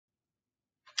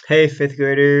Hey, fifth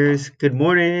graders. Good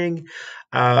morning.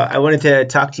 I wanted to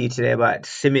talk to you today about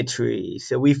symmetry.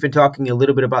 So we've been talking a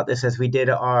little bit about this as we did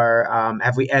our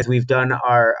as we've done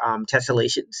our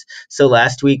tessellations. So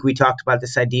last week we talked about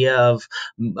this idea of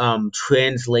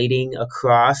translating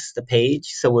across the page.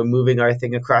 So we're moving our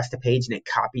thing across the page, and it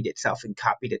copied itself and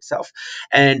copied itself.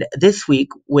 And this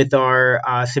week with our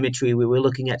symmetry, we were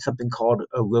looking at something called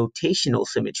a rotational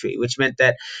symmetry, which meant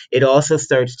that it also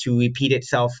starts to repeat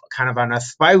itself kind of on a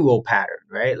spiral pattern,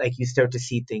 right? Like you start to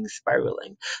see things spiraling.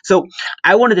 So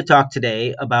I wanted to talk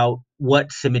today about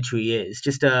what symmetry is,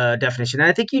 just a definition. And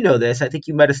I think you know this. I think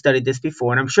you might have studied this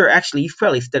before. And I'm sure actually you've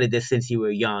probably studied this since you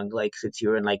were young, like since you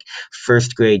were in like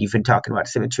first grade, you've been talking about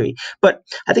symmetry. But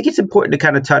I think it's important to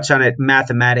kind of touch on it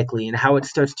mathematically and how it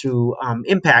starts to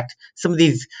impact some of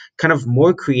these kind of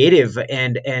more creative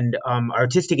and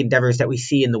artistic endeavors that we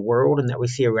see in the world and that we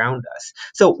see around us.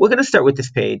 So we're going to start with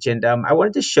this page, and I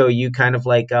wanted to show you kind of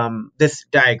like this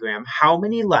diagram. How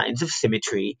many lines of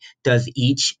symmetry does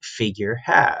each figure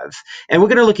have? And we're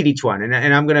going to look at each one, and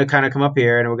I'm going to kind of come up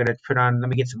here, and we're going to put on, let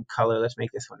me get some color. Let's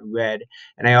make this one red.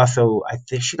 And I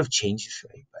should have changed this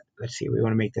right, but let's see. We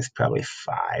want to make this probably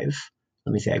 5.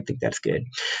 Let me see. I think that's good.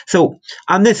 So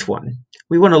on this one,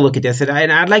 we want to look at this,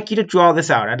 and I'd like you to draw this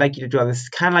out. I'd like you to draw this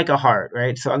kind of like a heart,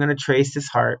 right? So I'm going to trace this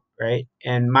heart, right?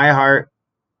 And my heart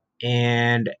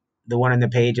and the one on the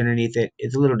page underneath it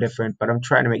is a little different, but I'm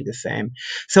trying to make it the same.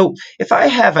 So if I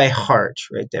have a heart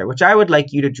right there, which I would like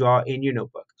you to draw in your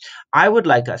notebook, I would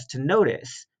like us to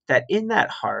notice that in that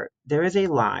heart, there is a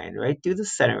line right through the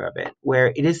center of it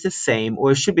where it is the same,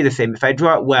 or it should be the same. If I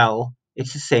draw it well,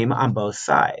 it's the same on both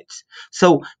sides.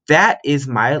 So that is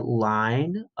my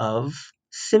line of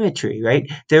symmetry, right?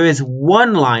 There is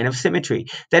one line of symmetry.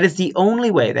 That is the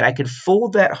only way that I could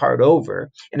fold that heart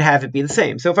over and have it be the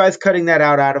same. So if I was cutting that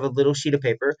out of a little sheet of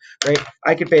paper, right,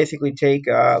 I could basically take,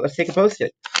 let's take a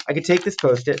Post-it. I could take this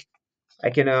Post-it. I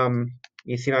can,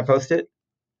 you see my Post-it?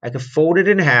 I could fold it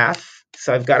in half.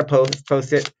 So I've got a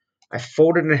Post-it. I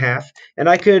fold it in half, and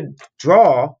I could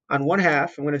draw on one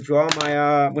half. I'm going to draw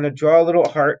I'm going to draw a little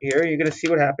heart here. You're going to see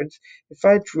what happens. If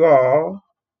I draw,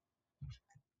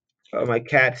 oh, my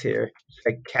cat's here. It's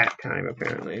like cat time,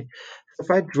 apparently. If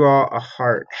I draw a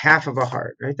heart, half of a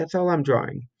heart, right? That's all I'm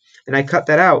drawing. And I cut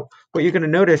that out. What you're going to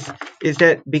notice is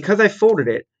that because I folded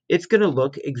it, it's going to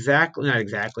look exactly, not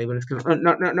exactly, but it's going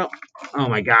to, no. Oh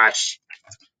my gosh.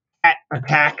 Cat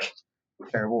attack.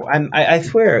 Terrible. I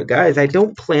swear, guys, I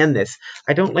don't plan this.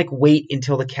 I don't like wait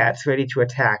until the cat's ready to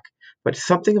attack. But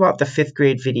something about the 5th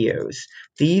grade videos,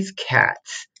 these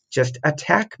cats just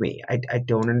attack me. I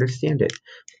don't understand it.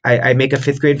 I make a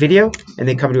 5th grade video and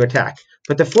they come to attack.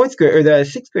 But the 4th grade or the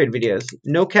 6th grade videos,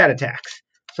 no cat attacks.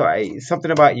 So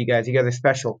something about you guys are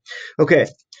special. Okay,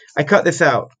 I cut this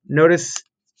out. Notice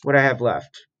what I have left.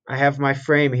 I have my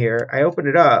frame here. I open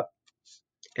it up,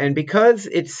 and because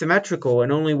it's symmetrical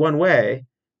in only one way,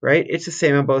 right? It's the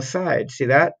same on both sides. See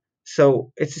that?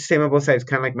 So it's the same on both sides,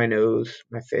 kind of like my nose,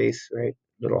 my face, right?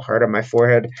 Little heart on my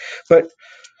forehead. But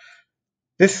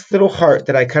this little heart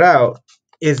that I cut out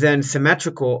is then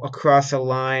symmetrical across a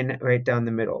line right down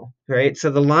the middle, right? So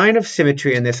the line of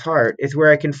symmetry in this heart is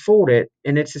where I can fold it,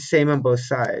 and it's the same on both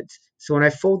sides. So when I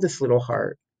fold this little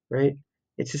heart, right,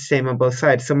 it's the same on both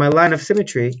sides. So my line of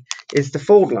symmetry is the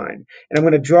fold line. And I'm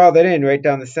going to draw that in right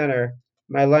down the center.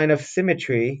 My line of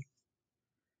symmetry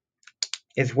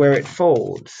is where it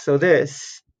folds. So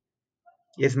this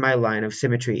is my line of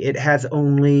symmetry. It has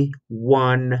only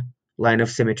one line of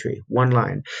symmetry, one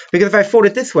line. Because if I fold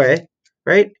it this way,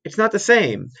 right, it's not the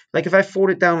same. Like if I fold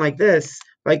it down like this,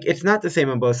 like it's not the same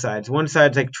on both sides. One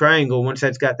side's like triangle, one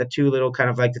side's got the two little kind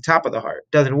of like the top of the heart.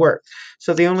 Doesn't work.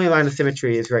 So the only line of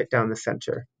symmetry is right down the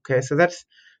center. Okay, so this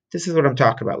is what I'm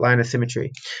talking about, line of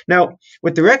symmetry. Now,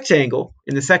 with the rectangle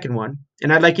in the second one,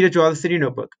 and I'd like you to draw this in your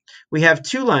notebook, we have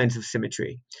 2 lines of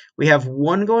symmetry. We have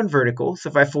one going vertical, so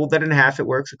if I fold that in half, it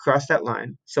works across that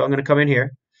line. So I'm going to come in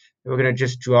here, and we're going to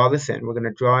just draw this in. We're going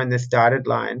to draw in this dotted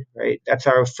line, right? That's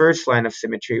our first line of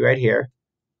symmetry right here.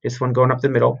 This one going up the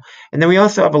middle. And then we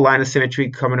also have a line of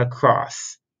symmetry coming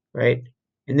across, right?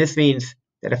 And this means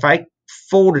that if I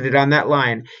folded it on that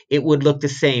line, it would look the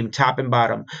same top and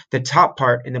bottom. The top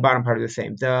part and the bottom part are the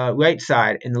same. The right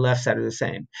side and the left side are the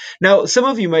same. Now, some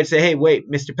of you might say, hey, wait,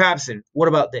 Mr. Papson, what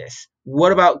about this?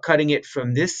 What about cutting it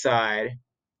from this side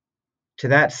to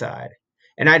that side?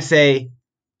 And I'd say,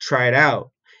 try it out.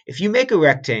 If you make a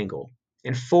rectangle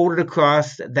and fold it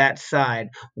across that side,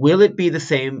 will it be the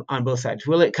same on both sides?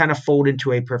 Will it kind of fold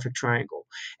into a perfect triangle?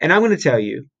 And I'm going to tell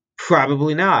you,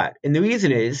 probably not. And the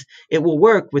reason is it will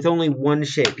work with only one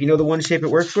shape. You know the one shape it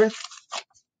works with?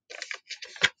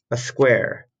 A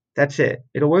square. That's it.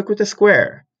 It'll work with a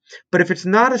square. But if it's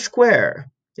not a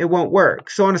square, it won't work.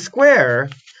 So on a square,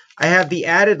 I have the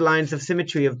added lines of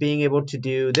symmetry of being able to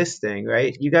do this thing,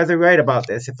 right? You guys are right about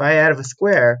this. If I add a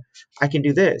square, I can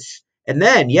do this. And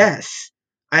then, yes,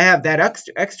 I have that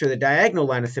extra, the diagonal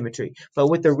line of symmetry. But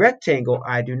with the rectangle,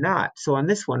 I do not. So on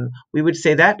this one, we would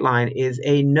say that line is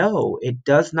a no. It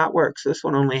does not work. So this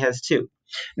one only has 2.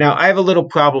 Now, I have a little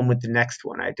problem with the next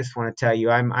one. I just want to tell you,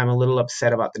 I'm a little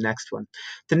upset about the next one.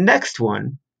 The next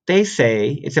one, they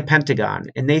say it's a pentagon,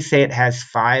 and they say it has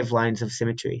 5 lines of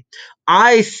symmetry.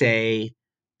 I say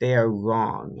they are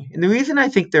wrong. And the reason I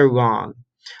think they're wrong,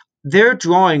 their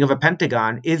drawing of a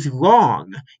pentagon is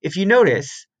wrong. If you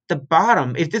notice, the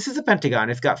bottom, if this is a pentagon,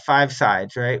 it's got 5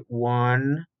 sides, right?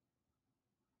 1,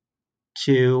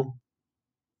 2,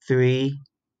 3,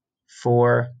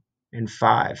 4, and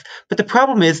 5. But the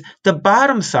problem is the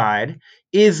bottom side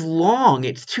is long.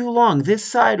 It's too long. This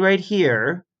side right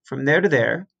here, from there to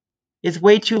there, is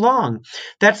way too long.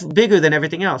 That's bigger than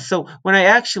everything else. So when I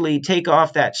actually take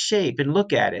off that shape and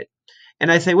look at it,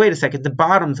 and I say, wait a second, the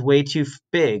bottom's way too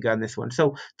big on this one.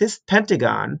 So this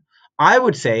pentagon, I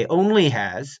would say, only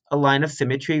has a line of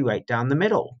symmetry right down the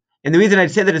middle. And the reason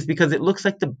I'd say that is because it looks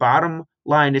like the bottom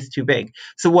line is too big.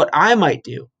 So what I might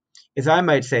do is I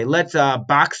might say, let's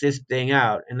box this thing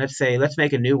out, and let's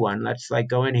make a new one. Let's like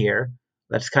go in here.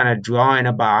 Let's kind of draw in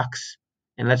a box,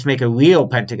 and let's make a real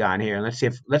pentagon here. And let's see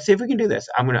if we can do this.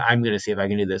 I'm gonna see if I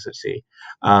can do this. Let's see.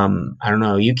 I don't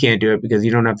know. You can't do it because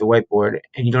you don't have the whiteboard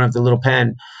and you don't have the little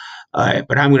pen. All right,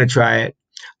 but I'm gonna try it.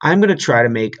 I'm gonna try to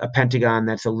make a pentagon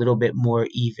that's a little bit more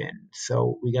even.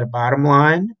 So we got a bottom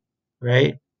line,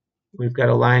 right? We've got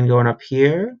a line going up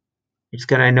here.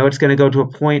 I know it's gonna go to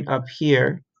a point up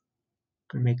here.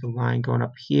 Gonna make a line going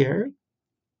up here.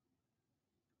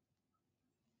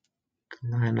 A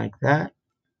line like that.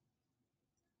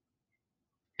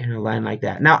 And a line like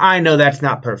that. Now, I know that's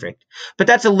not perfect, but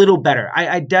that's a little better.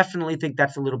 I definitely think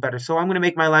that's a little better. So I'm going to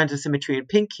make my lines of symmetry in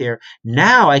pink here.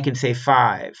 Now I can say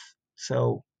 5.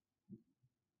 So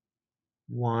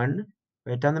 1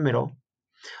 right down the middle.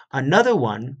 Another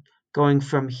one going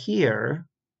from here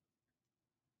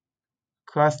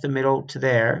across the middle to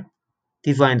there.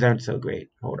 These lines aren't so great.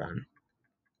 Hold on.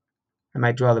 I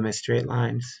might draw them as straight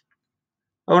lines.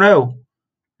 Oh no,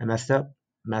 I messed up.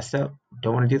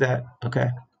 Don't want to do that. Okay.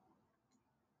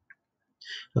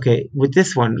 Okay, with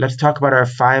this one, let's talk about our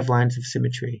 5 lines of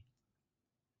symmetry.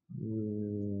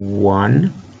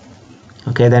 1.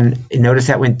 Okay, then notice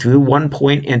that went through one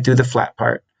point and through the flat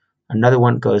part. Another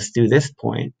one goes through this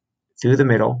point, through the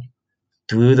middle,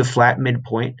 through the flat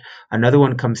midpoint. Another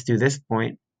one comes through this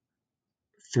point,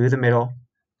 through the middle,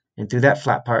 and through that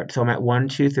flat part. So I'm at 1,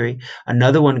 2, 3.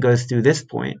 Another one goes through this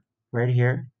point, right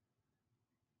here,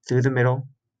 through the middle,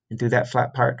 and through that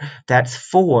flat part. That's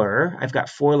 4. I've got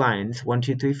 4 lines, 1,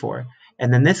 2, 3, 4.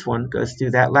 And then this one goes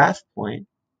through that last point,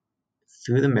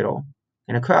 through the middle,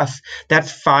 and across.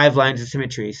 That's 5 lines of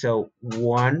symmetry. So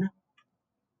 1,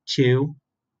 2,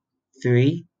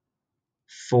 3,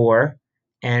 4,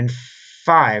 and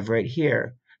 5 right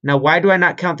here. Now, why do I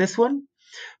not count this one?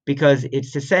 Because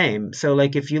it's the same. So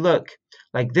like if you look,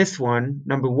 like this one,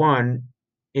 number 1,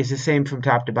 is the same from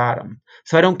top to bottom.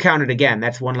 So I don't count it again.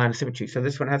 That's 1 line of symmetry. So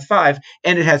this one has 5,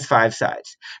 and it has 5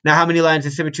 sides. Now, how many lines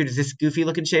of symmetry does this goofy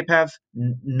looking shape have?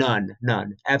 None.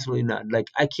 Absolutely none. Like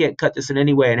I can't cut this in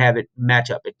any way and have it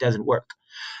match up. It doesn't work.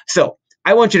 So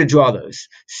I want you to draw those.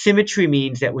 Symmetry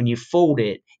means that when you fold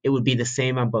it, it would be the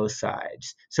same on both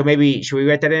sides. So maybe, should we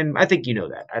write that in? I think you know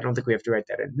that. I don't think we have to write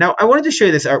that in. Now, I wanted to show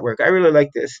you this artwork. I really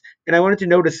like this. And I want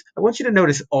you to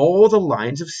notice all the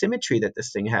lines of symmetry that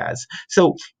this thing has.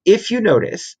 So if you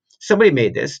notice, somebody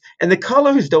made this, and the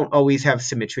colors don't always have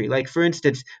symmetry. Like, for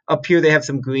instance, up here they have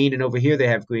some green, and over here they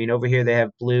have green, over here they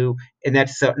have blue, and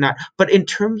that's not. But in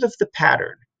terms of the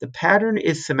pattern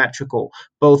is symmetrical,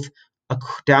 both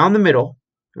down the middle,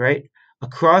 right,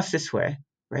 across this way,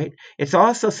 right? It's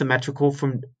also symmetrical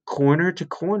from corner to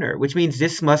corner, which means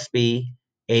this must be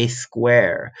a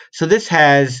square. So this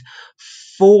has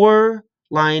 4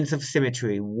 lines of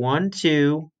symmetry. 1,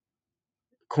 2,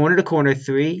 corner to corner,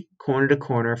 3, corner to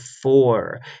corner,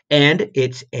 4. And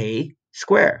it's a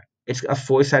square. It's a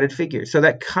 4-sided figure. So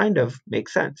that kind of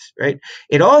makes sense, right?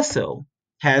 It also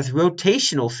has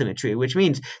rotational symmetry, which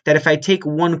means that if I take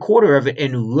 1/4 of it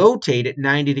and rotate it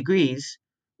 90 degrees,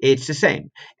 it's the same.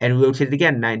 And rotate it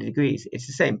again 90 degrees, it's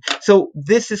the same. So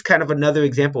this is kind of another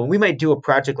example. And we might do a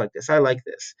project like this. I like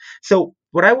this. So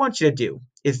what I want you to do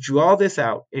is draw this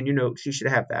out in your notes. You should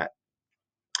have that.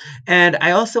 And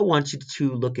I also want you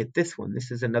to look at this one. This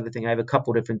is another thing. I have a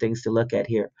couple different things to look at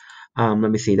here. Let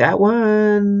me see that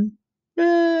one.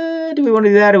 do we want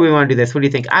to do that or we want to do this? What do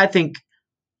you think? I think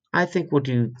we'll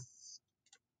do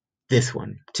this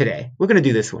one today. We're going to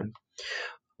do this one.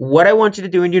 What I want you to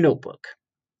do in your notebook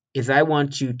is I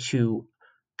want you to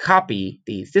copy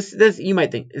these. This you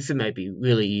might think this might be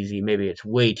really easy. Maybe it's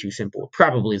way too simple. It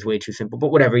probably is way too simple,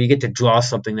 but whatever. You get to draw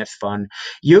something that's fun.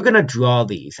 You're going to draw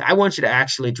these. I want you to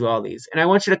actually draw these. And I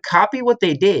want you to copy what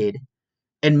they did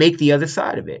and make the other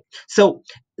side of it. So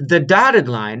the dotted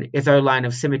line is our line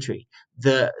of symmetry.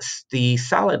 The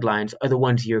solid lines are the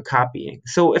ones you're copying.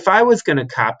 So if I was going to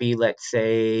copy, let's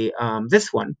say,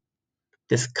 this one,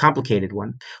 this complicated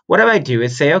one, what I might do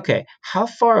is say, okay, how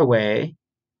far away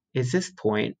is this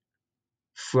point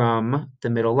from the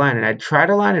middle line? And I'd try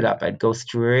to line it up. I'd go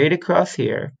straight across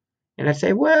here. And I'd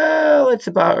say, well, it's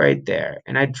about right there.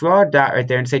 And I'd draw a dot right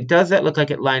there and say, does that look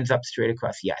like it lines up straight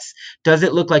across? Yes. Does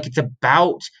it look like it's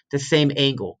about the same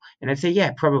angle? And I'd say,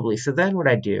 yeah, probably. So then what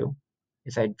I do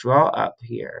is I draw up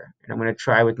here. And I'm going to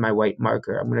try with my white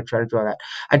marker. I'm going to try to draw that.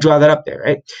 I draw that up there,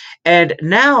 right? And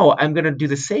now I'm going to do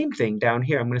the same thing down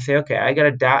here. I'm going to say, okay, I got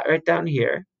a dot right down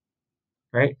here,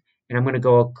 right? And I'm going to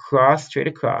go across, straight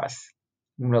across.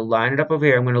 I'm going to line it up over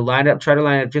here. I'm going to line it up, try to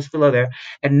line it up just below there.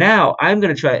 And now I'm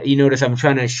going to try, you notice I'm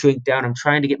trying to shrink down. I'm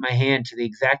trying to get my hand to the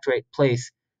exact right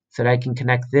place so that I can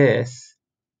connect this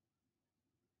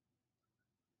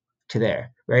to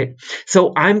there, right?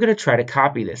 So I'm going to try to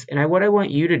copy this. And what I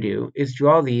want you to do is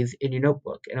draw these in your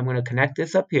notebook. And I'm going to connect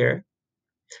this up here.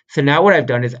 So now what I've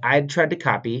done is I tried to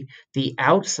copy the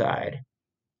outside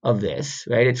of this,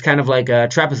 right? It's kind of like a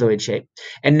trapezoid shape.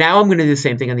 And now I'm going to do the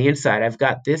same thing on the inside. I've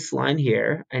got this line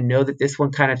here. I know that this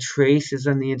one kind of traces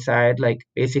on the inside, like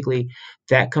basically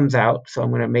that comes out. So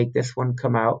I'm going to make this one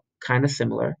come out kind of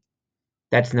similar.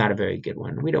 That's not a very good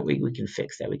one. We can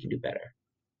fix that. We can do better.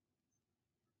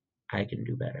 I can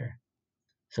do better.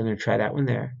 So I'm going to try that one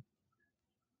there.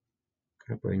 I'm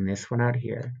going to bring this one out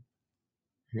here.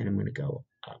 And then I'm going to go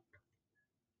up.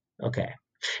 Okay.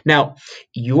 Now,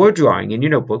 your drawing in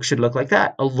your notebook should look like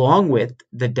that, along with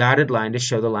the dotted line to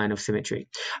show the line of symmetry.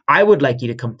 I would like you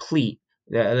to complete,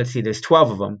 let's see, there's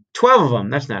 12 of them. 12 of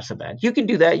them, that's not so bad. You can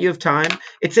do that. You have time.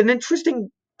 It's an interesting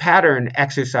pattern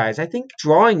exercise. I think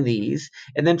drawing these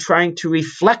and then trying to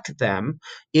reflect them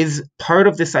is part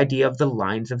of this idea of the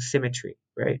lines of symmetry,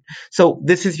 right? So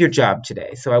this is your job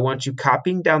today. So I want you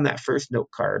copying down that first note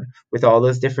card with all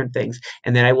those different things,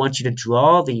 and then I want you to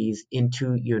draw these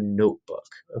into your notebook,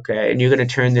 okay? And you're going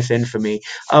to turn this in for me.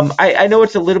 I know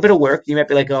it's a little bit of work. You might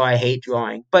be like, oh, I hate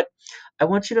drawing, but I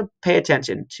want you to pay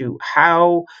attention to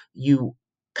how you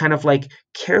kind of like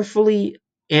carefully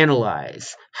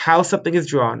analyze how something is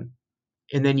drawn,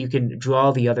 and then you can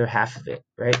draw the other half of it,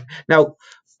 right? Now,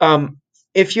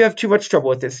 if you have too much trouble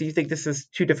with this, so you think this is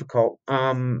too difficult,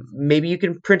 maybe you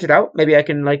can print it out. Maybe I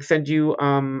can like send you,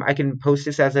 I can post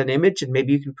this as an image and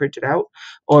maybe you can print it out,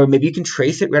 or maybe you can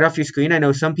trace it right off your screen. I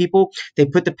know some people, they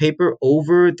put the paper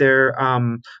over their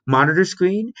monitor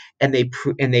screen and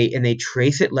they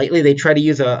trace it lightly. They try to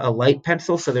use a light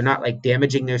pencil so they're not like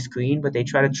damaging their screen, but they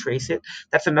try to trace it.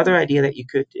 That's another idea that you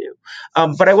could do.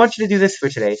 But I want you to do this for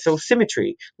today. So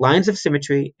symmetry, lines of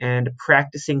symmetry, and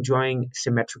practicing drawing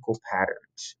symmetrical patterns.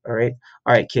 All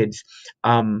right, kids.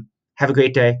 Have a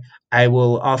great day. I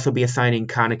will also be assigning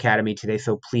Khan Academy today,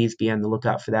 so please be on the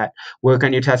lookout for that. Work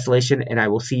on your tessellation, and I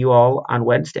will see you all on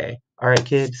Wednesday. All right,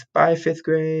 kids. Bye, 5th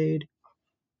grade.